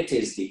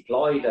activities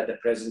deployed at the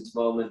present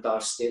moment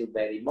are still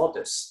very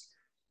modest.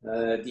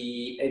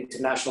 The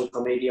International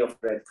Committee of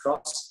Red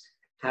Cross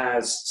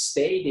has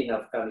stayed in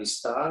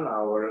Afghanistan.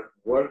 Our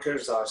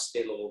workers are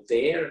still all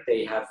there.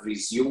 They have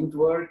resumed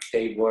work.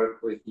 They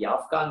work with the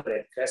Afghan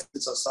Red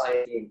Crescent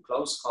Society in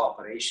close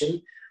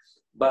cooperation.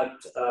 But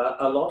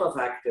a lot of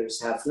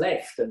actors have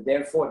left, and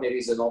therefore there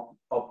is an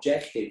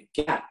objective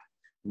gap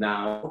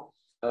now,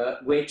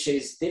 which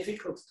is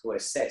difficult to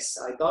assess.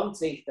 I don't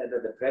think that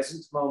at the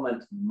present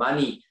moment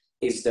money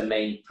is the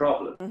main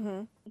problem.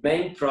 The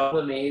main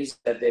problem is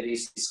that there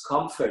is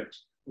discomfort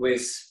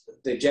with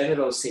the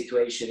general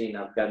situation in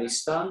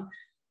Afghanistan,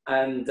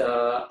 and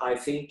I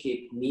think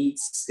it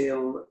needs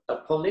still a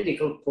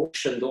political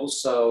push and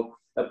also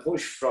a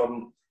push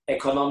from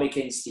economic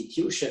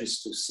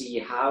institutions to see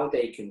how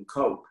they can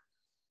cope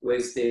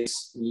with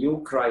this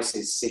new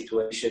crisis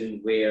situation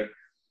where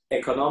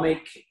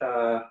economic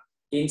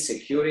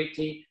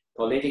insecurity,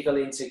 political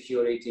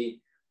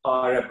insecurity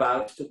are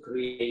about to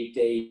create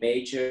a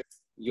major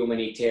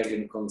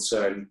humanitarian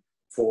concern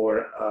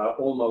for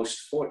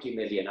almost 40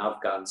 million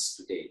Afghans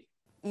today.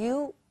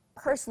 You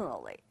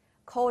personally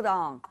called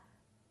on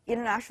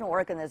international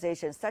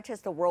organizations such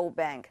as the World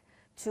Bank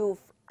to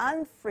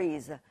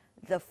unfreeze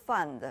the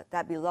fund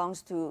that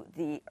belongs to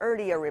the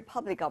earlier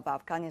Republic of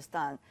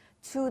Afghanistan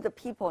to the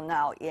people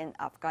now in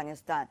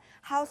Afghanistan.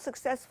 How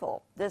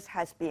successful this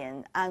has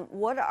been, and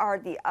what are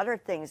the other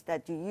things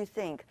that do you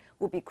think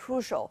will be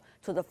crucial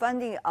to the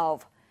funding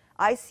of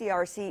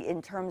ICRC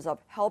in terms of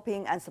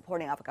helping and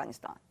supporting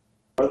Afghanistan?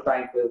 The World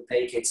Bank will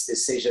take its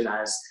decision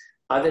as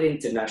other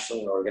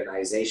international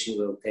organizations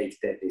will take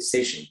their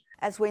decision.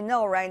 As we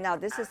know right now,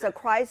 this is a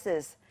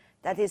crisis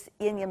that is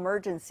in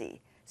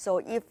emergency. So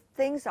if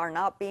things are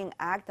not being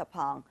acted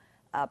upon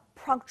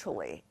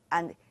punctually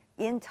and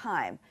in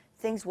time,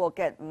 things will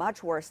get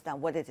much worse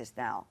than what it is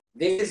now.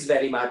 This is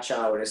very much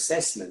our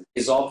assessment.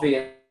 It's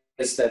obvious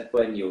that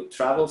when you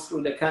travel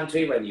through the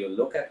country, when you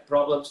look at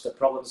problems, the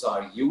problems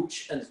are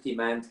huge and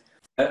demand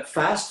a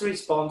fast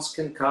response.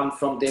 Can come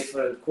from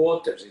different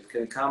quarters. It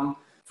can come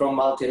from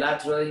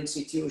multilateral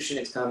institutions,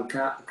 it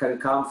can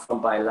come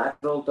from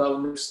bilateral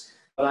donors.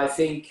 But I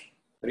think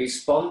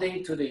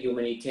responding to the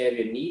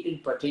humanitarian need, in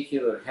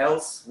particular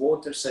health,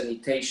 water,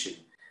 sanitation,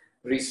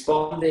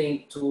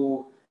 responding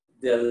to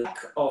the lack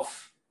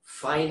of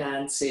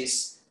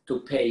finances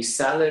to pay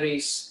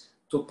salaries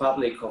to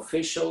public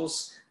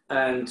officials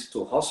and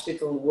to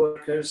hospital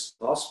workers,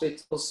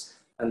 hospitals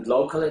and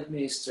local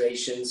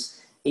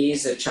administrations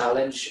is a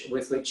challenge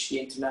with which the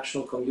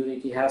international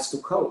community has to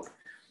cope.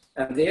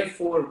 And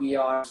therefore, we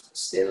are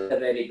still at the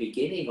very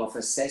beginning of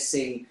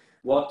assessing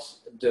what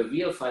the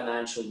real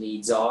financial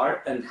needs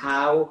are and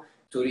how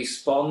to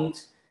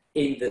respond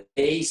in the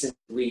days and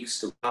weeks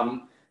to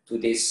come to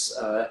this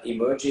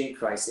emerging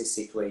crisis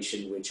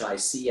situation, which I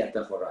see at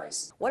the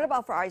horizon. What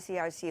about for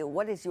ICRC?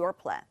 What is your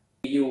plan?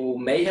 You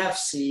may have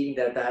seen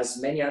that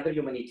as many other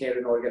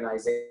humanitarian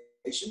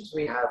organizations,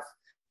 we have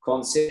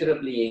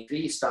considerably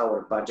increased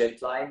our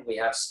budget line. We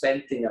have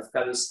spent in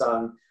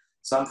Afghanistan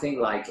something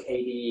like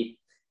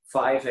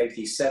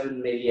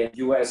 87 million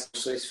US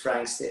Swiss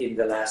francs in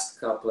the last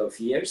couple of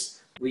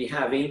years. We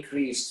have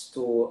increased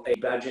to a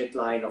budget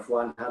line of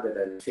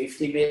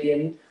 150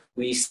 million.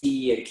 We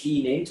see a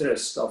keen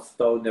interest of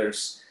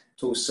donors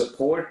to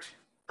support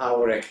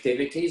our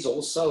activities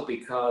also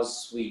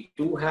because we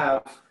do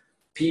have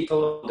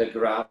people on the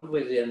ground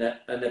with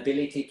an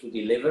ability to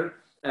deliver,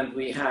 and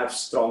we have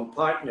strong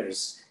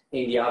partners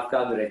in the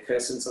Afghan Red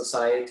Crescent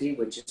Society,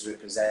 which is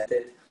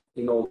represented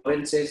in all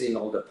provinces, in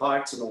all the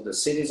parts, in all the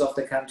cities of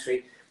the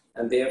country.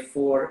 And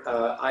therefore,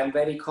 I'm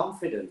very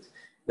confident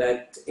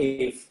that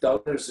if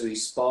donors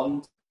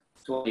respond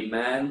to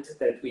demand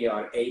that we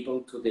are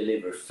able to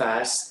deliver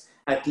fast,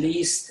 at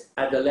least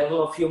at the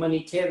level of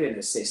humanitarian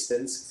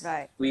assistance.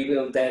 Right. We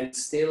will then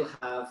still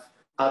have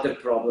other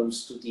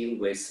problems to deal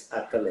with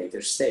at the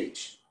later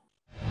stage.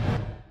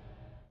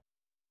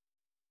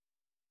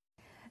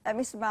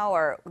 Mr.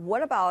 Maurer,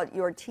 what about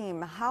your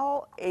team?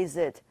 How is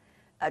it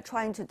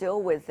trying to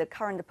deal with the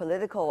current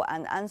political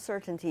and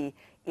uncertainty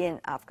in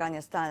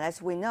Afghanistan?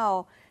 As we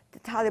know, the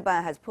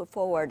Taliban has put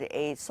forward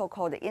a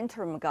so-called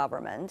interim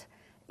government,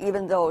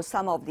 even though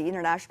some of the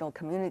international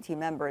community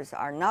members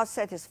are not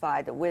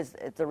satisfied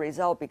with the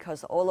result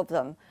because all of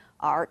them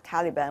are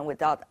Taliban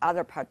without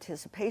other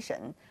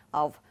participation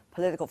of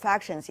political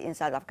factions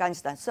inside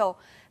Afghanistan. So,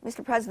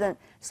 Mr. President,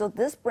 so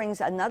this brings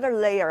another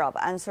layer of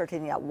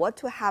uncertainty of what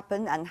to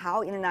happen and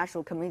how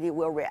international community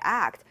will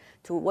react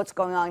to what's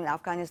going on in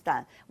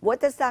Afghanistan.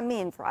 What does that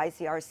mean for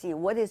ICRC?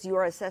 What is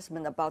your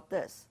assessment about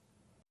this?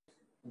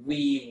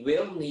 We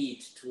will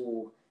need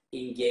to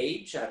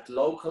engage at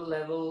local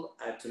level,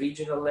 at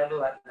regional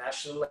level, at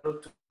national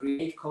level to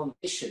create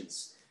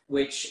conditions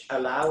which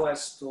allow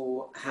us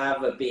to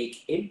have a big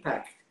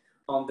impact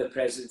on the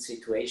present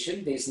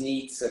situation. This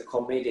needs a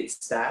committed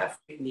staff.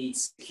 It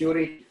needs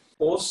security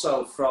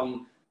also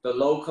from the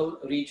local,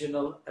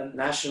 regional, and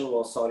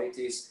national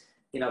authorities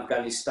in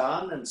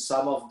Afghanistan. And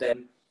some of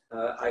them,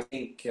 I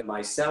think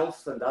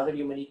myself and other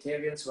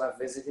humanitarians who have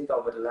visited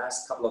over the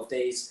last couple of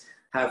days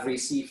have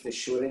received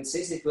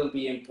assurances. It will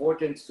be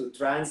important to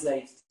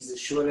translate these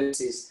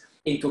assurances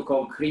into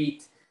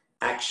concrete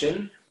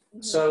action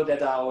so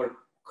that our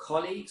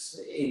colleagues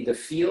in the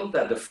field,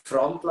 at the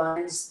front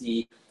lines,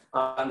 the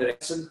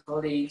unrepresented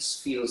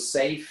colleagues feel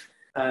safe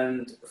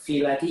and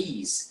feel at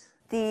ease.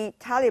 The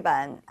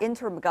Taliban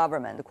interim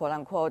government, quote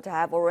unquote,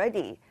 have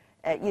already,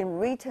 in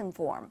written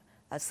form,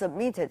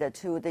 submitted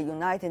to the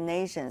United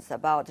Nations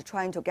about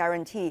trying to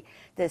guarantee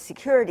the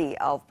security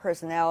of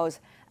personnel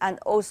and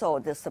also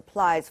the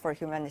supplies for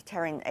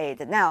humanitarian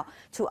aid. Now,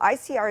 to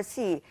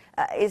ICRC,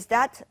 is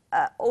that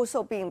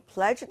also being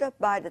pledged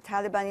by the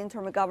Taliban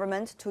interim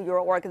government to your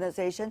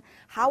organization?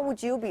 How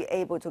would you be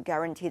able to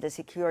guarantee the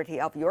security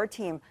of your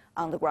team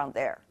on the ground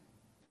there?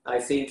 I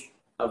think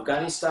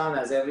Afghanistan,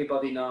 as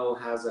everybody knows,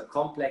 has a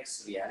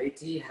complex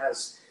reality,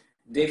 has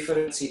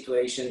different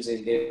situations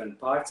in different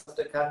parts of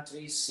the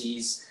country,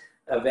 sees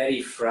a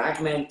very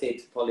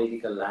fragmented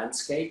political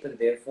landscape, and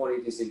therefore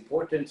it is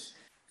important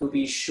to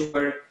be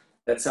sure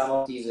that some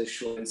of these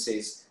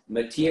assurances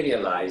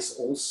materialize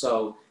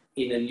also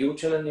in a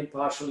neutral and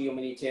impartial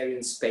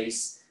humanitarian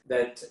space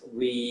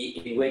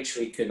in which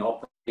we can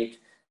operate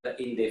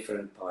in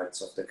different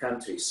parts of the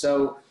country.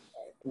 So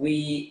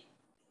it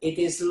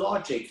is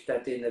logic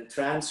that in a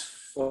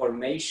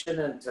transformation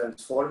and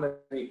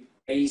transformative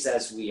phase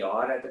as we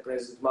are at the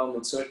present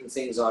moment, certain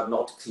things are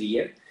not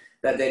clear,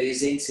 that there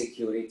is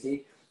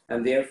insecurity,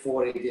 and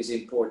therefore it is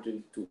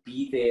important to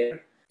be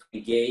there, to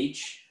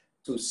engage,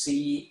 to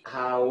see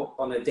how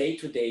on a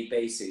day-to-day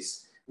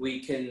basis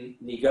we can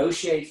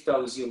negotiate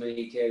those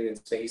humanitarian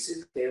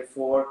spaces,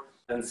 therefore,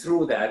 and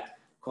through that,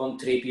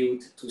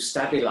 contribute to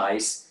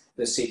stabilize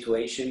the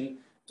situation,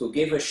 to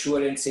give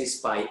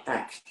assurances by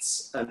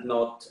acts and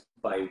not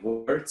by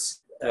words.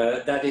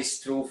 That is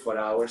true for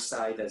our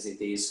side as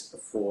it is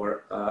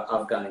for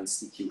Afghan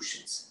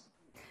institutions.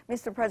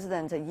 Mr.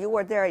 President, you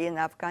were there in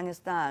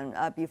Afghanistan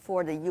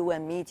before the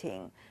UN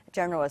meeting,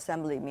 General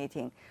Assembly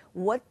meeting.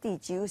 What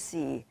did you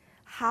see?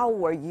 How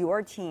were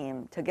your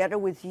team, together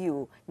with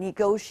you,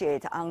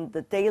 negotiate on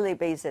the daily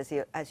basis,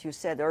 as you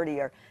said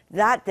earlier,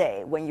 that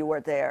day when you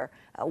were there?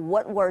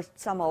 What were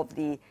some of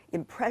the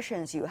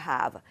impressions you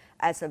have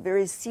as a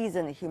very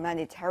seasoned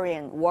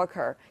humanitarian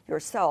worker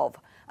yourself?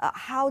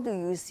 How do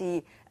you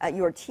see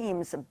your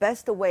team's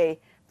best way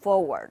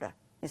forward,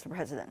 Mr.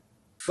 President?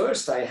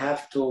 First, I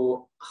have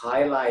to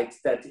highlight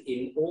that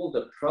in all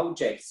the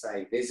projects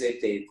I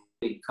visited,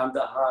 in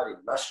Kandahar, in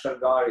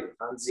Lashkargah, in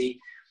Hanzi,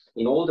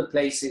 in all the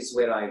places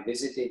where I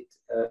visited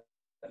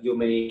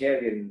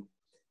humanitarian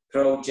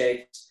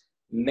projects,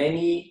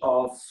 many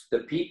of the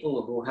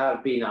people who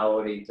have been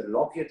our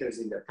interlocutors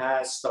in the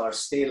past are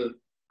still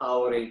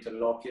our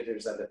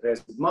interlocutors at the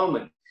present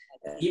moment,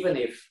 even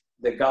if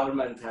the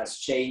government has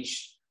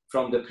changed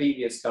from the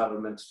previous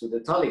government to the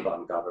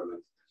Taliban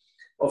government.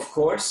 Of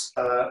course,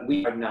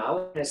 we are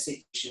now in a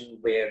situation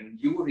where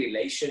new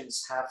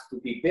relations have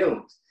to be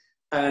built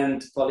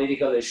and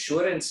political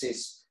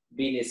assurances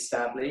being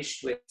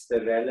established with the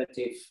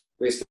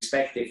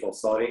respective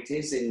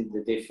authorities in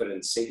the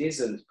different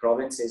cities and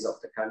provinces of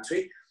the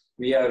country.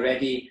 We are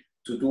ready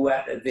to do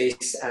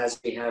this as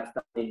we have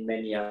done in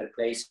many other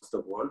places of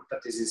the world,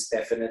 but this is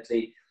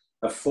definitely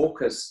a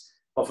focus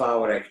of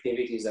our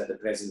activities at the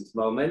present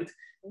moment.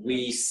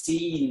 We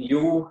see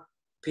new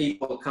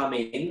people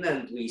coming in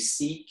and we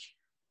seek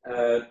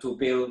to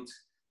build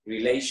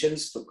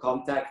relations, to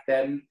contact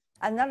them.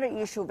 Another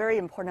issue very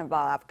important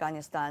about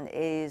Afghanistan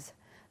is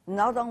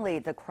not only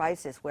the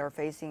crisis we're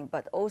facing,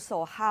 but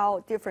also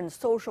how different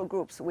social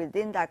groups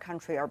within that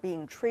country are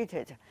being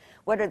treated,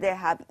 whether they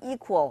have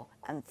equal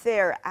and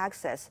fair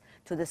access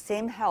to the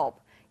same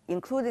help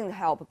including the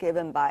help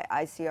given by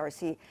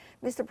ICRC.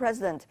 Mr.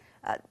 President,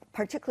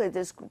 particularly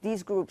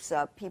these groups,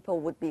 people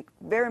would be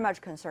very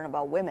much concerned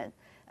about women.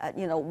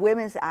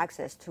 Women's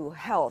access to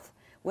health,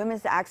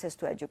 women's access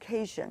to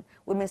education,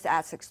 women's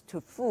access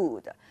to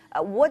food.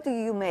 What do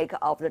you make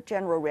of the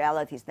general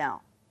realities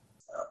now?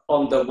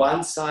 On the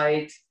one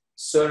side,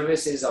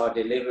 services are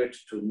delivered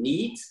to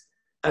need,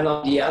 and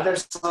on the other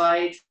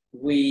side,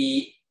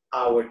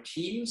 our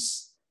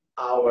teams,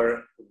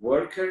 our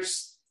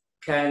workers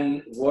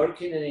can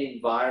work in an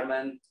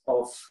environment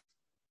of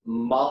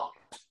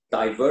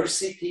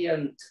diversity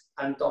and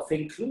of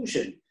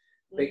inclusion.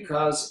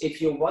 Because if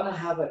you want to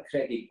have a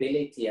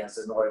credibility as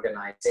an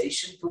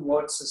organization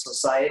towards the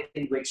society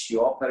in which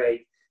you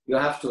operate, you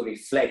have to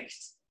reflect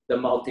the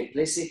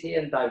multiplicity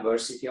and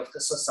diversity of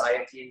the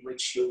society in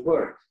which you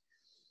work.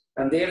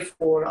 And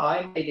therefore,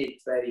 I made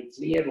it very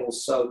clear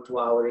also to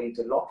our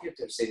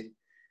interlocutors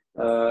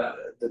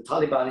the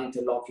Taliban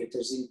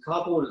interlocutors in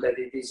Kabul, that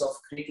it is of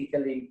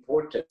critical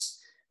importance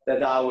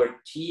that our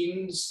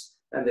teams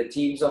and the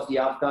teams of the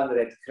Afghan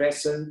Red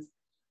Crescent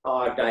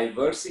are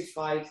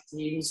diversified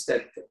teams,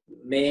 that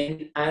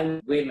men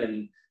and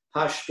women,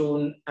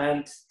 Pashtun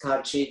and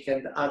Tajik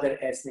and other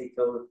ethnic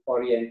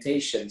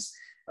orientations,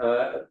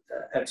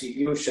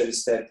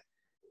 attributions, that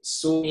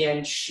Sunni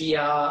and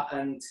Shia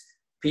and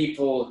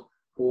people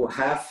who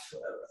have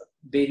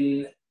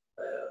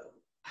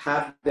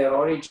their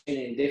origin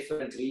in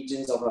different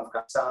regions of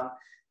Afghanistan,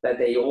 that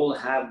they all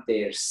have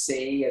their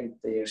say and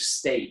their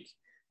stake,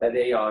 that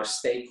they are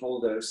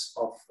stakeholders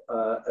of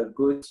a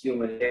good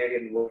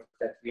humanitarian work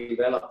that we're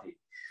developing.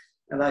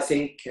 And I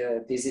think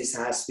this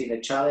has been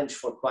a challenge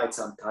for quite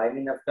some time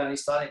in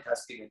Afghanistan. It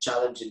has been a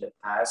challenge in the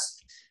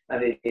past,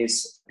 and it is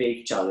a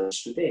big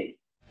challenge today.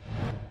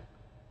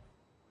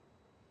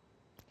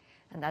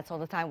 And that's all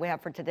the time we have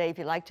for today. If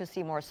you'd like to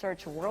see more,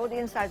 search World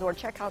Insights or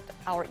check out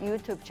our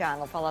YouTube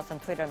channel. Follow us on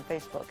Twitter and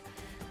Facebook.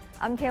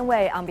 I'm Tian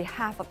Wei. On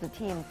behalf of the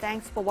team,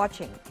 thanks for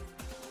watching.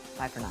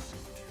 Bye for now.